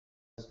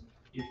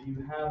if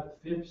you have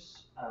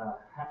FIPS,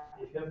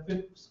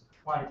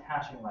 compliant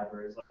hashing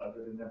libraries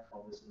other than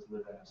this is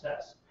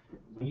libNSS,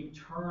 when you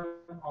turn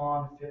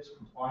on FIPS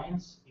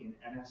compliance in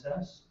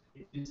NSS,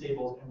 it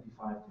disables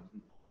MD5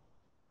 completely.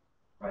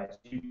 Right, so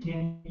you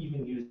can't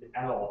even use it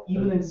at all,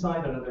 even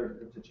inside another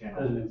crypto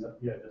channel.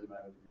 Yeah, it doesn't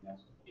matter.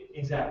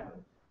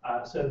 Exactly.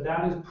 So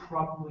that is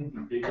probably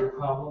the bigger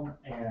problem,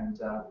 and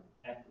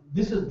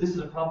this is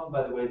a problem,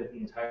 by the way, that the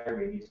entire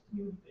Radius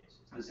community faces.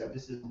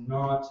 This is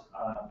not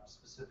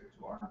specific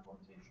to our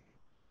implementation.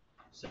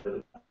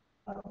 So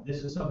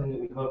this is something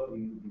that we hope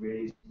the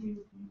Radius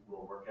community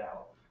will work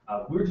out.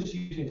 We're just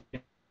using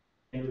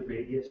standard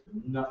Radius,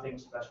 nothing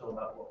special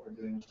about what we're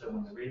doing. So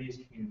when the Radius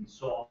community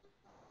solves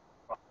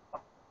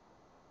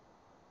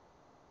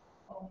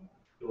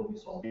it will be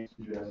solved.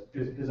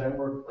 Because I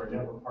work for a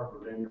network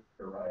hardware vendor,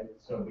 right?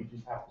 So we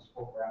just have to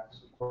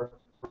support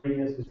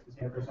Radius is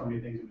standard for so many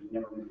things it was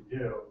never meant to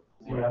do.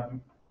 So you have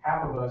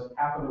half of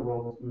the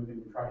world is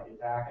moving to try to get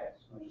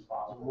DACX as much as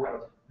possible. Right.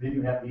 Then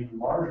you have the even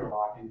larger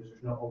lock-in because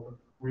there's no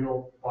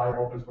real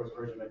viable open source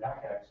version of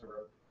DACX.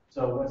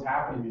 So what's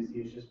happening is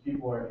it's just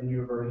people in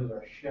new versions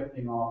are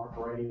shifting off of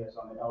Radius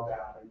on the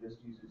LDAP and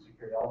just using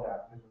secure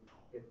LDAP because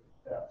it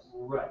fits.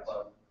 Right.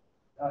 But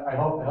I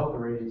hope the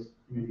Radius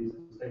community is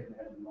mistaken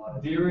ahead in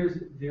mind. There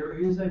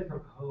is a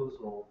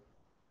proposal.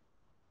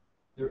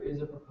 There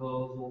is a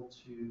proposal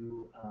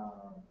to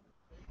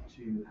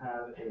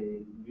have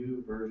a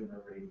new version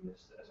of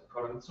Radius as a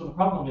product. So the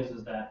problem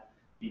is that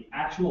the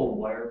actual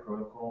wire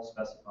protocol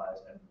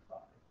specifies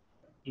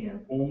MD5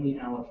 and only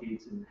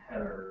allocates in the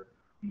header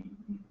the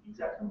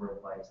exact number of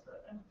bytes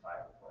that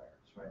MD5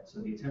 requires, right? So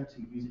the attempt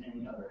to use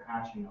any other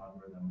hashing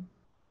algorithm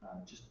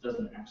just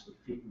doesn't actually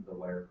fit into the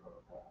wire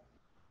protocol.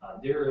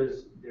 There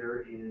is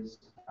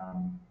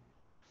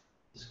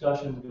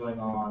discussions going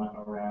on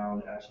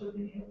around actually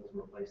being able to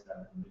replace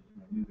that in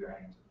a new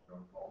variant of the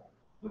protocol,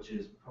 which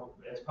is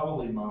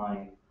probably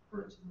my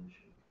preferred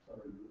solution.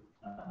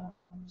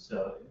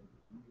 So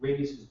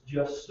Radius is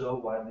just so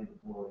widely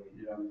deployed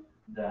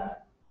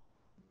that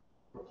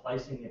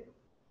replacing it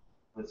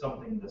with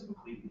something that's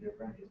completely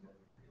different is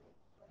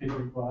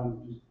going to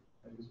be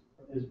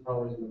is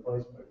probably in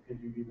place, but could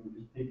you even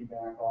just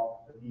piggyback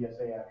off the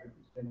DSA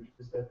attributes standard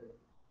specific?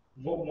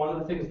 One of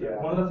the things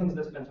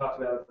that's been talked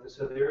about.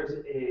 So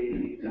there's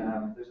a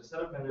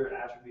set of vendor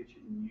attributes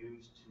you can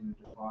use to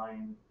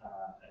define a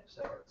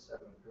separate set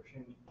of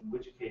encryption. In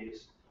which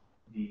case,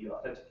 the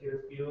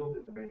authenticator field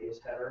in the Radius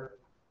header,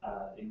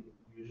 you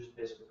just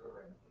basically put it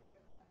right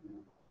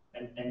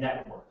in, and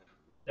that would work.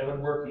 That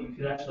would work. You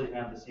could actually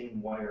have the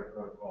same wire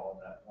protocol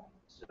at that point.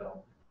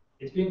 So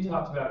it's being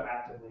talked about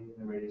actively in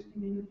the Radius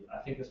community. I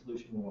think a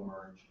solution will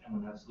emerge, and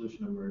when that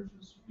solution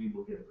emerges, we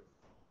will get it.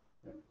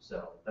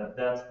 So that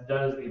is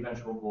the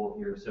eventual goal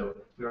here. So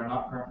we are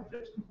not currently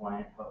FIPS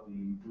compliant, but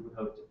we would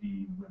hope to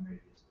be when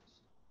Radius is.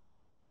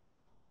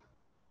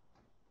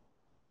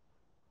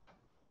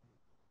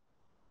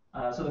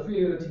 So the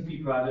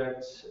FreeIPA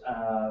project,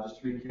 just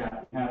to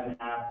recap, we have an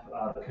app.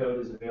 The code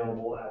is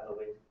available at the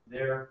link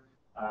there.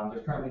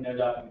 There's currently no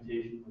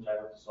documentation, which I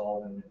hope to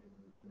solve in the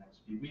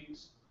next few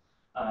weeks.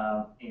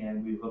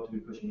 And we hope to be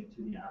pushing it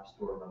to the App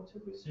Store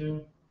relatively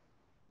soon.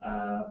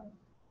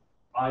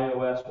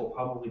 iOS will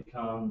probably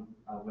come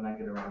when I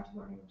get around to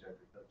learning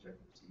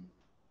Objective-C,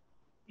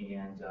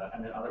 and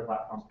then other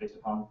platforms based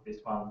upon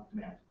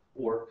demand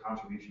or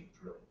contributions,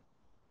 really.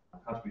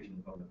 Contribution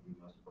is probably the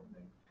most important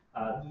thing.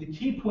 The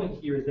key point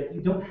here is that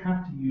you don't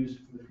have to use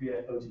the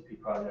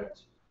FreeOTP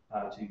project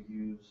to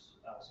use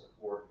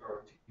support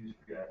or to use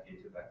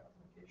FreeIPA to back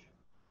authentication.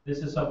 This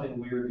is something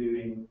we're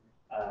doing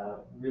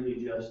really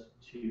just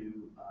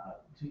to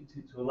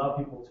allow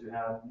people to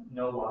have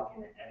no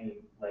lock-in at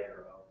any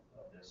layer of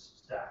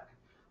this stack.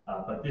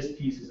 But this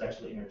piece is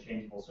actually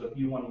interchangeable. So if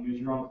you want to use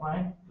your own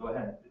client, go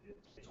ahead.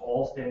 It's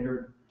all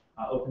standard,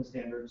 open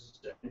standards.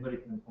 Anybody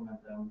can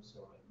implement them,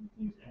 so you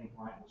can use any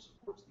client which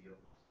supports the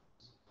open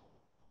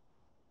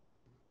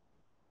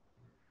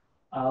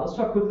standards. Let's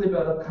talk quickly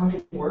about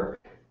upcoming work.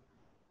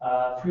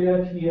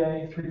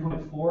 FreeIPA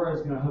 3.4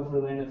 is going to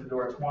hopefully land in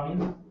Fedora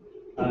 20.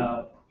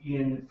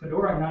 In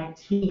Fedora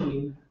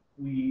 19,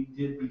 we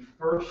did the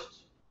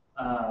first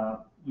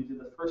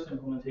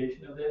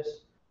implementation of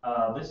this.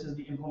 This is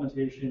the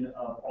implementation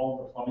of all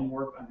the plumbing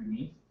work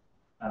underneath.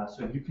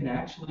 So you can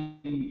actually,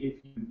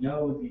 if you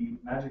know the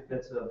magic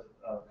bits of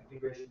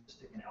configuration to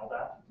stick in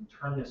LDAP, you can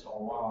turn this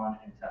all on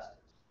and test it.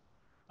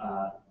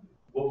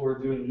 What we're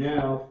doing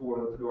now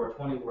for the Fedora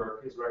 20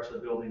 work is we're actually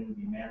building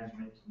the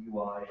management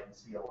UI and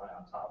CLI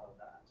on top of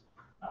that.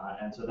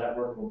 And so that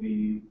work will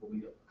be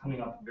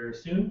coming up very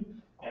soon,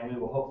 and we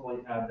will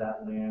hopefully have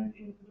that land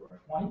in Fedora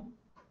 20.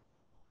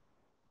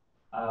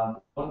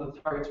 One of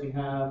the targets we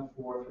have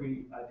for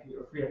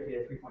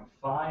FreeIPA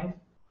 3.5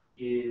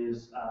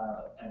 is,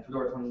 and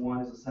Fedora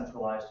 21 is a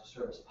centralized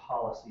service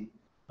policy.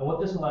 And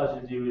what this allows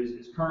you to do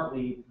is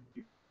currently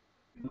you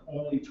can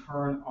only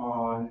turn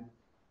on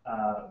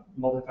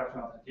multi-factor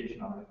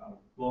authentication on a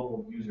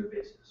global user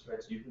basis,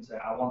 right? So you can say,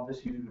 I want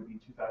this user to be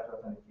two-factor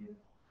authenticated.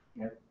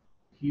 And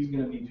He's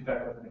going to be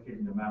two-factor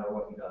authenticated no matter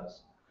what he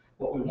does.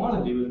 What we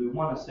want to do is we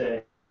want to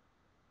say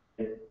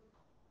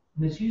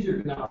this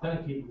user can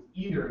authenticate with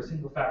either a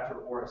single factor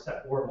or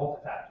a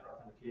multi-factor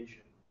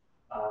authentication.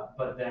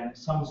 But then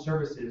some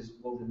services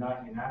will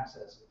deny him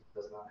access if it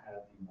does not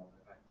have the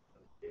multi-factor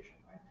authentication,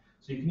 right?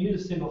 So you can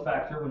use a single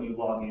factor when you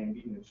log in,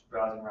 you know, just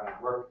browsing around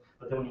at work,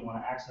 but then when you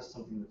want to access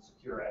something that's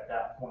secure, at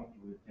that point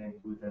you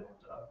would then have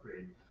to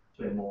upgrade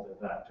to a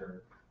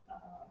multi-factor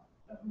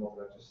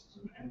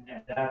system,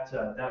 and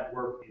that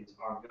work is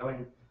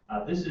ongoing.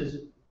 This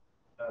is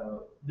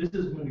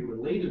going to be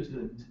related to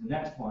the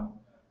next one,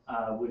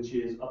 which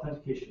is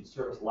authentication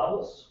service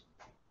levels.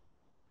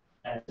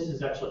 And this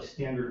is actually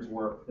standards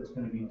work that's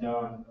going to be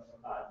done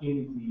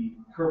in the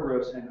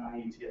Kerberos and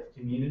IETF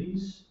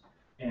communities.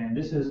 And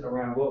this is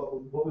around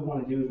what we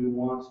want to do is we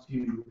want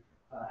to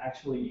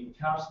actually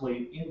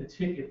encapsulate in the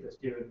ticket that's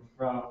given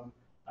from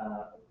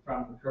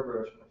the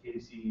Kerberos, from the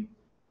KDC.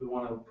 We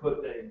want to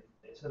put a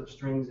set of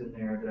strings in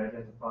there that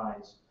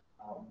identifies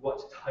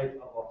what type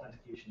of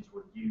authentications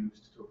were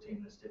used to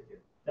obtain this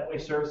ticket. That way,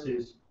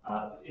 services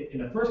in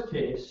the first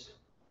case,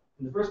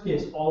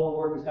 all the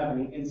work is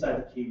happening inside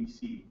the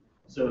KDC.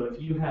 So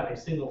if you have a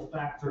single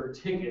factor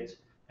ticket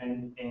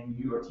and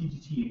you are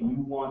TGT and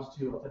you want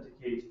to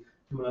authenticate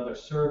to another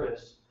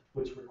service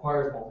which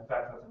requires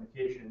multi-factor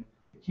authentication,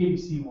 the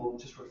KDC will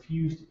just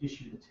refuse to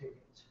issue the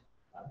ticket.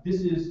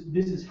 This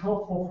is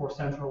helpful for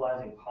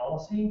centralizing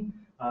policy,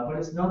 but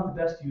it's not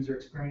the best user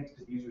experience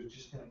because the user is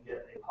just going to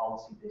get a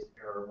policy-based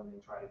error when they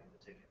try to get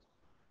the ticket.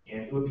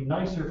 And it would be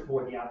nicer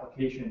for the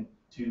application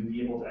to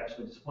be able to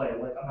actually display,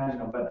 like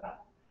imagine a web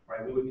app,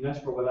 right? It would be nice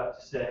for a web app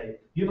to say,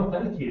 you've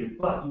authenticated,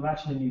 but you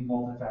actually need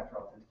multi-factor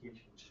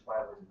authentication, which is why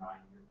we're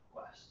denying your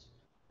request,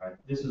 right?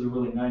 This is a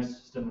really nice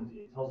system.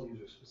 It tells the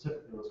user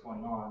specifically what's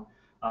going on,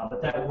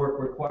 but that work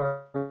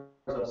requires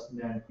us to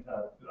then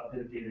a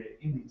bit of data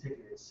in the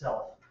ticket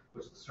itself,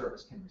 which the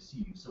service can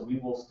receive. So we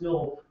will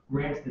still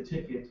grant the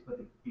ticket, but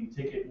the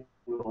ticket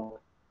will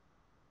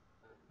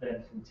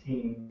then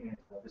contain,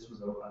 this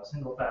was a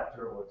single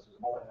factor or this was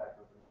a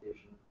multi-factor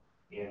authentication,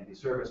 and the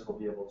service will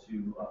be able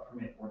to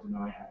permit or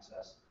deny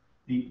access.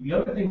 The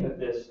other thing that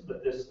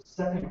this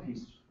second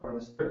piece, or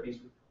this third piece,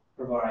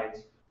 provides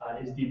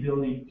is the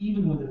ability,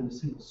 even within a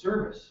single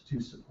service, to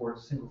support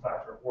single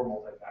factor or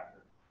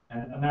multi-factor.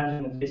 And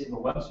imagine in the case of a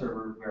web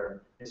server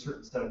where a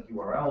certain set of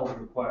URLs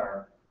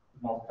require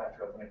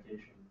multi-factor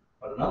authentication,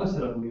 but another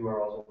set of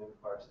URLs only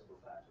require single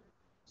factor.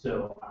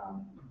 So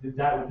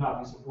that would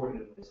not be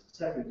supported in this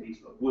second piece,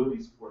 but would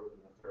be supported in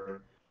the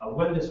third.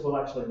 When this will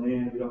actually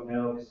land, we don't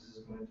know, because this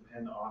is going to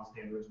depend on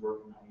standards work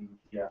in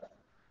IETF,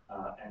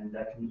 and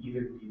that can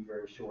either be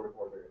very short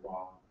or very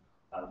long,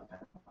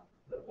 depending on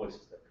the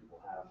voices that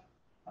people have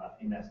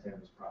in that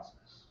standards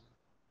process.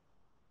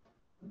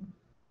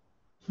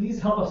 Please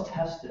help us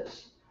test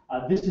this.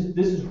 This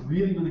is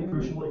really, really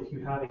crucial if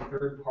you have a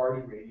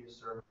third-party radius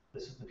server.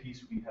 This is the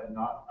piece we have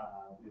not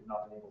been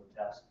able to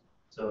test.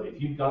 So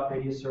if you've got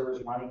radius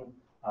servers running,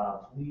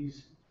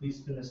 please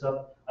spin this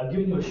up. I've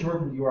given you a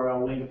shortened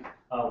URL link.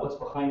 What's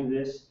behind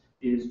this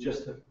is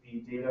just the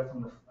data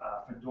from the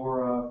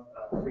Fedora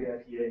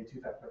FreeIPA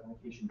two-factor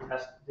authentication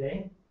test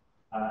day,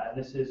 and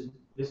this is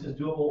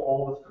doable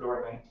all with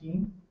Fedora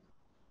 19.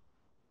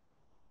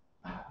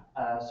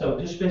 So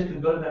just basically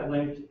go to that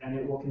link, and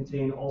it will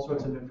contain all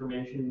sorts of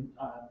information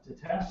to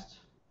test.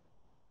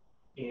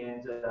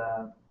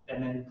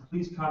 And then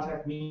please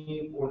contact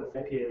me or the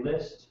FreeIPA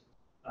list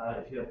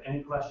if you have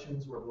any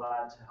questions. We're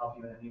glad to help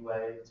you in any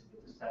way to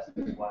get this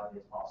tested as widely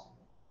as possible.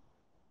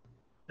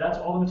 That's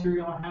all the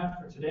material I have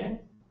for today.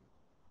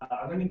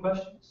 Are there any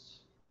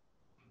questions?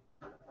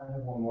 I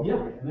have one more. Yeah.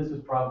 And this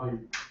is probably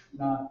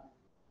not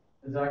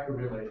exactly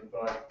related,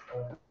 but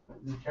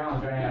the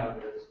challenge I have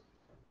is,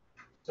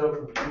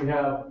 so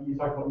you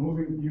talk about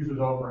moving users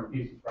over in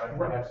pieces, right?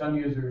 We have some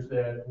users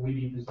that we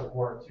need to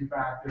support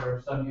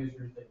two-factor, some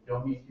users that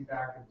don't need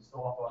two-factor and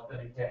still have to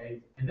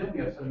authenticate, and then we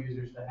have some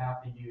users that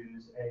have to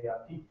use a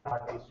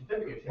PKI-based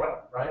certificate,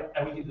 right?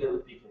 And we can do it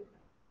with PK.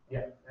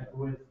 Yeah,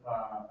 with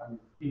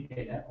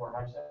PKNet, or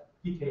how do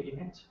you say it?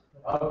 PKNet.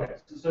 Okay,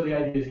 so the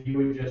idea is you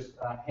would just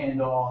hand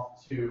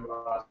off to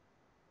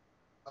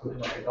something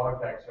like a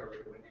dog tag server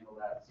that would handle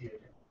that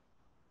CHN.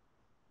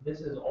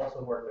 This is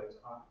also work that is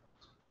on.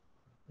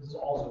 This is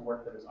also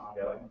work that is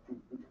ongoing.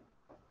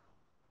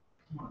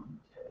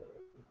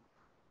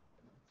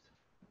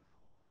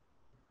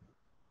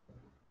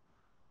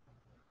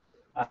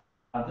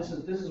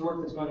 This is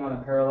work that's going on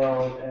in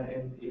parallel,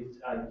 and it's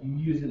you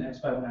use an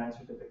X59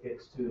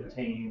 certificates to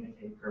obtain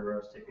a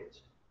Kerberos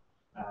ticket.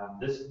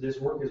 This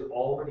work is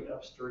already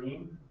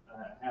upstream,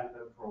 has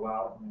been for a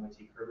while in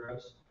MIT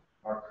Kerberos.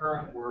 Our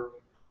current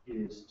work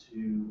is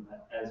to,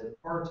 as a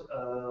part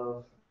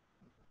of,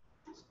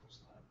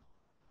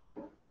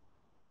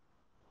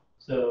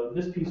 so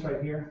this piece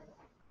right here,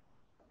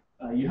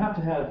 you have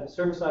to have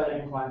server-side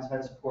and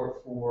client-side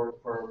support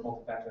for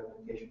multi-factor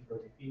authentication for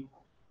OTP.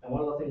 And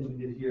one of the things we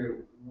did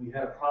here, we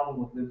had a problem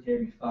with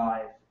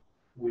libkb5,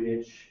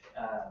 which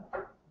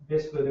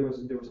basically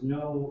there was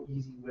no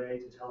easy way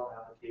to tell an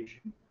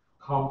application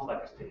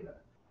complex data.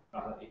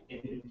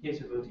 In the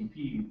case of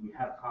OTP, we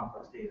have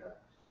complex data.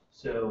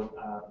 So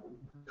what we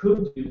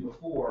could do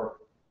before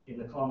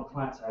on the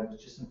client side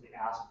was just simply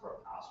ask for a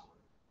password.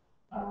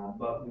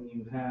 But when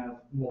you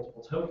have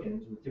multiple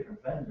tokens with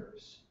different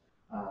vendors,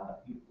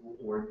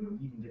 or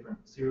even different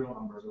serial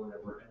numbers or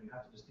whatever, and you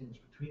have to distinguish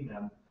between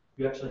them,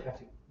 you actually have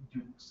to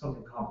do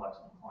something complex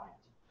on the client.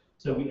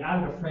 So we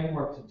added a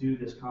framework to do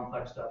this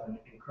complex stuff, and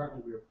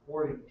currently we're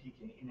porting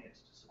PK init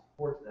to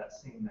support that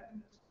same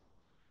mechanism.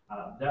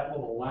 That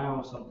will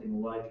allow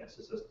something like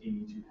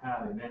SSSD to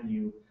have a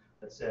menu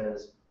that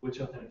says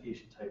which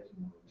authentication type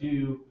you want to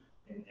do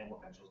and what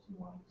credentials do you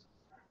want to use.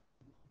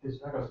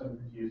 This echo something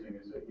confusing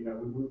is that,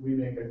 we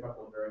make a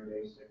couple of very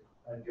basic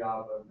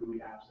job of GUI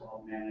apps to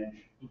help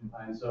manage.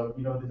 And so,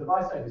 the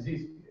device side is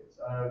easy. It's,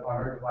 on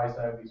our device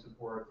side, we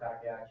support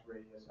TACAX,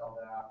 Radius,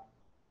 LDAP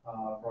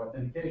for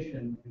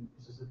authentication.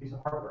 It's just a piece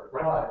of hardware.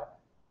 Right. But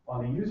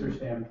on the user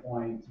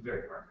standpoint, it's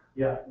very hard.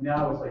 Yeah,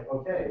 now it's like,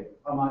 okay,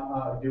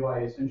 do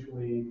I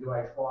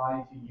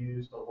try to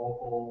use the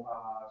local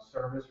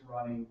service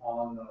running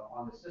on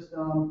the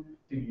system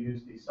to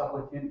use the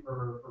supplicant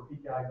for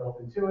PKI built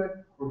into it,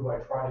 or do I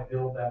try to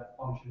build that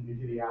function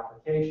into the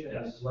application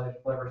and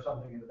lever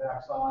something in the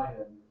backside?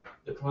 And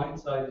the client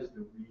side is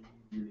the really,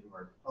 really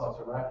hard. Oh,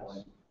 so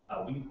rapidly.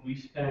 We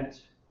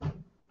spent.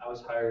 I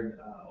was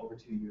hired over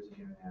 2 years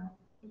ago now.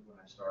 Is when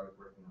I started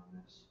working on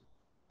this.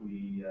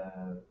 We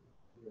had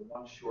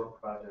one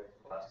short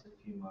project that lasted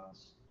a few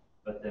months,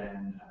 but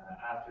then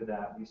after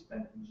that, we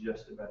spent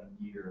just about a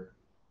year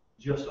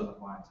just on the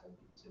client side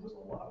piece. It was a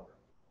lot of work.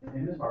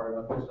 And it's hard,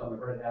 of course, on the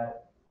Red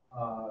Hat,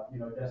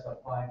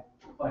 desktop client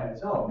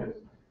itself,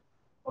 because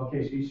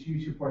okay, so you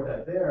support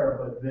that there,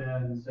 but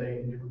then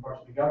say in different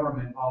parts of the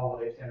government, well,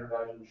 they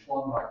standardized in the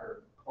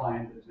Schlumberger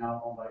client that is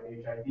now owned by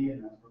HID,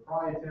 and that's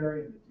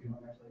proprietary, and the two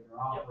don't actually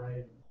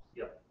interoperate.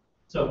 Yep.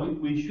 So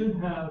we should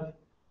have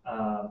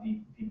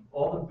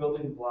all the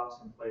building blocks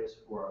in place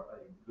for a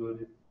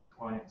good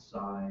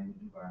client-side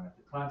environment.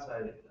 The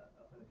client-side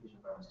authentication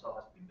environment still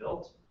has to be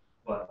built,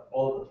 but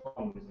all of the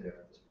plumbing is there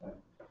at this point.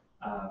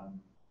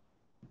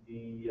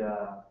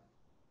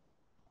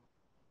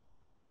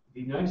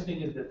 The nice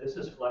thing is that this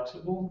is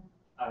flexible.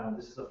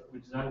 We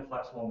designed a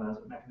flexible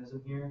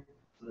mechanism here.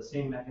 So the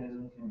same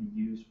mechanism can be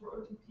used for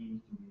OTP,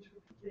 can be used for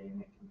PK,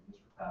 and it can be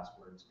used for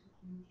passwords, can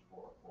be used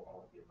for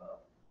all of the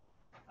above.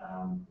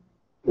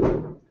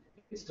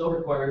 It still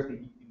requires the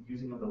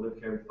using of the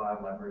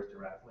libcarry5 libraries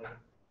directly.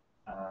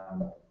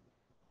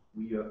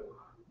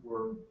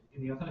 We're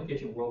in the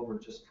authentication world. We're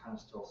just kind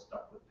of still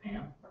stuck with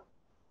PAM,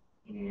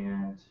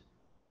 and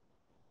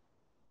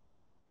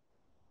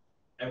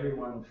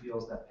everyone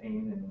feels that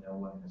pain, and no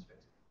one has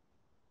fixed it.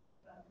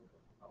 That is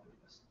probably the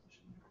best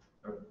solution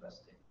or the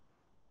best thing.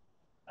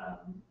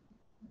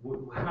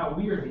 How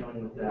we are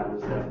dealing with that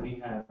is that we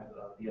have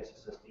the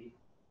SSSD,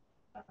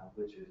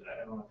 which is, I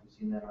don't know if you've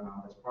seen that or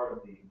not. That's part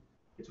of the.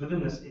 It's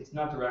within this. It's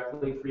not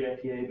directly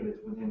FreeIPA, but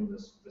it's within the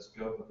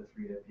scope of the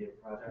FreeIPA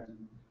project.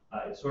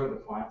 It's sort of the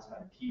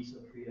client-side piece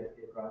of the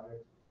FreeIPA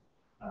project,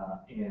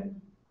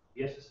 and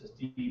the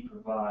SSSD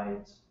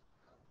provides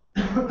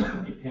a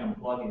PAM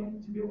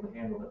plugin to be able to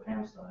handle the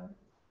PAM side,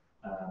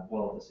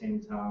 while at the same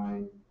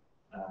time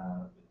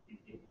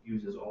it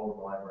uses all of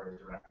the libraries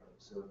directly,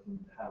 so it can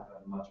have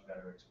a much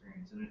better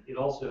experience. And it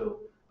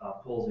also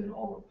pulls in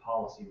all the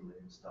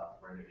policy-related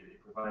stuff, right?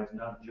 It provides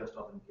not just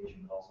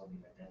authentication, but also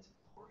the identity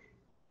portion.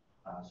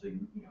 So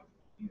you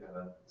have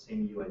a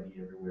same UID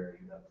everywhere.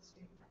 You have the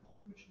same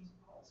permissions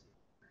and policy.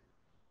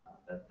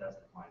 That's the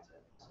client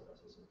side of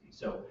SSSD.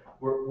 So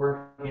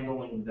we're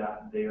handling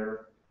that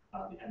there,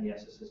 and the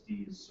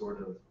SSSD is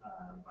sort of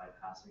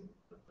bypassing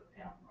the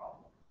PAM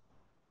problem.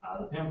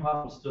 The PAM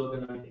problem is still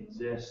going to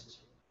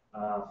exist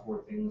for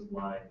things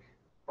like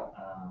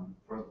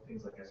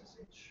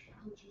SSH,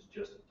 which is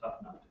just a tough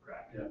nut to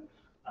crack. Yeah.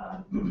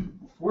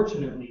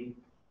 Fortunately,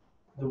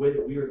 the way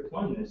that we are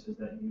deploying this is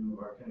that you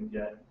are going to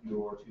get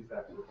your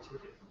two-factor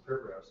ticket from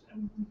Kerberos,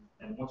 and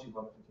once you've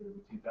authenticated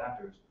with two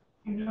factors,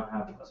 you now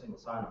have a single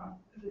sign-on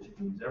that you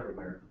can use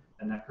everywhere,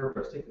 and that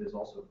Kerberos ticket is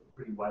also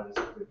pretty widely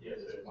circulated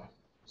at this point.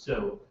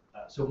 So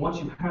once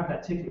you have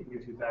that ticket with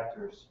your two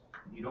factors,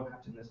 you don't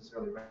have to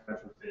necessarily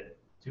retrofit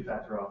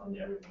two-factor auth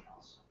into everything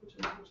else, which is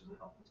a helpful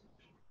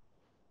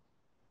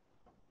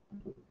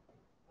solution.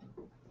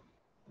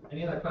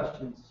 Any other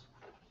questions?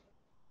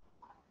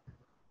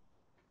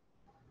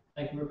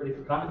 Thank you, everybody,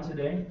 for coming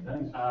today.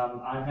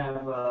 I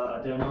have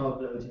a demo of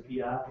the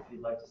OTP app. If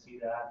you'd like to see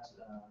that,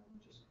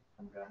 just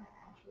come grab it.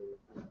 I'll show you.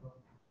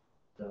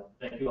 So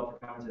thank you all for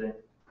coming today.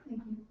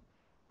 Thank you.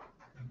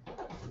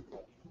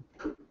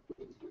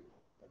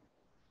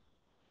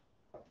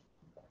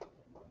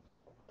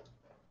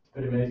 It's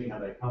pretty amazing how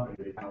that company,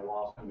 they kind of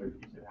lost under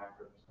piece of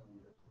hacker for some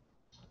years.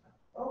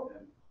 Oh.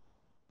 And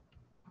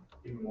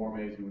even more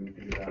amazing when you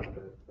think about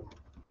the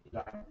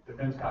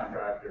defense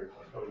contractors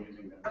are still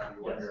using them. So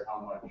you wonder how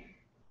much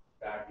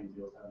backing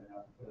deals have been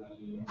happening for them.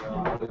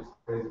 It's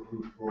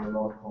basically for a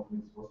lot of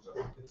companies was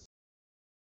just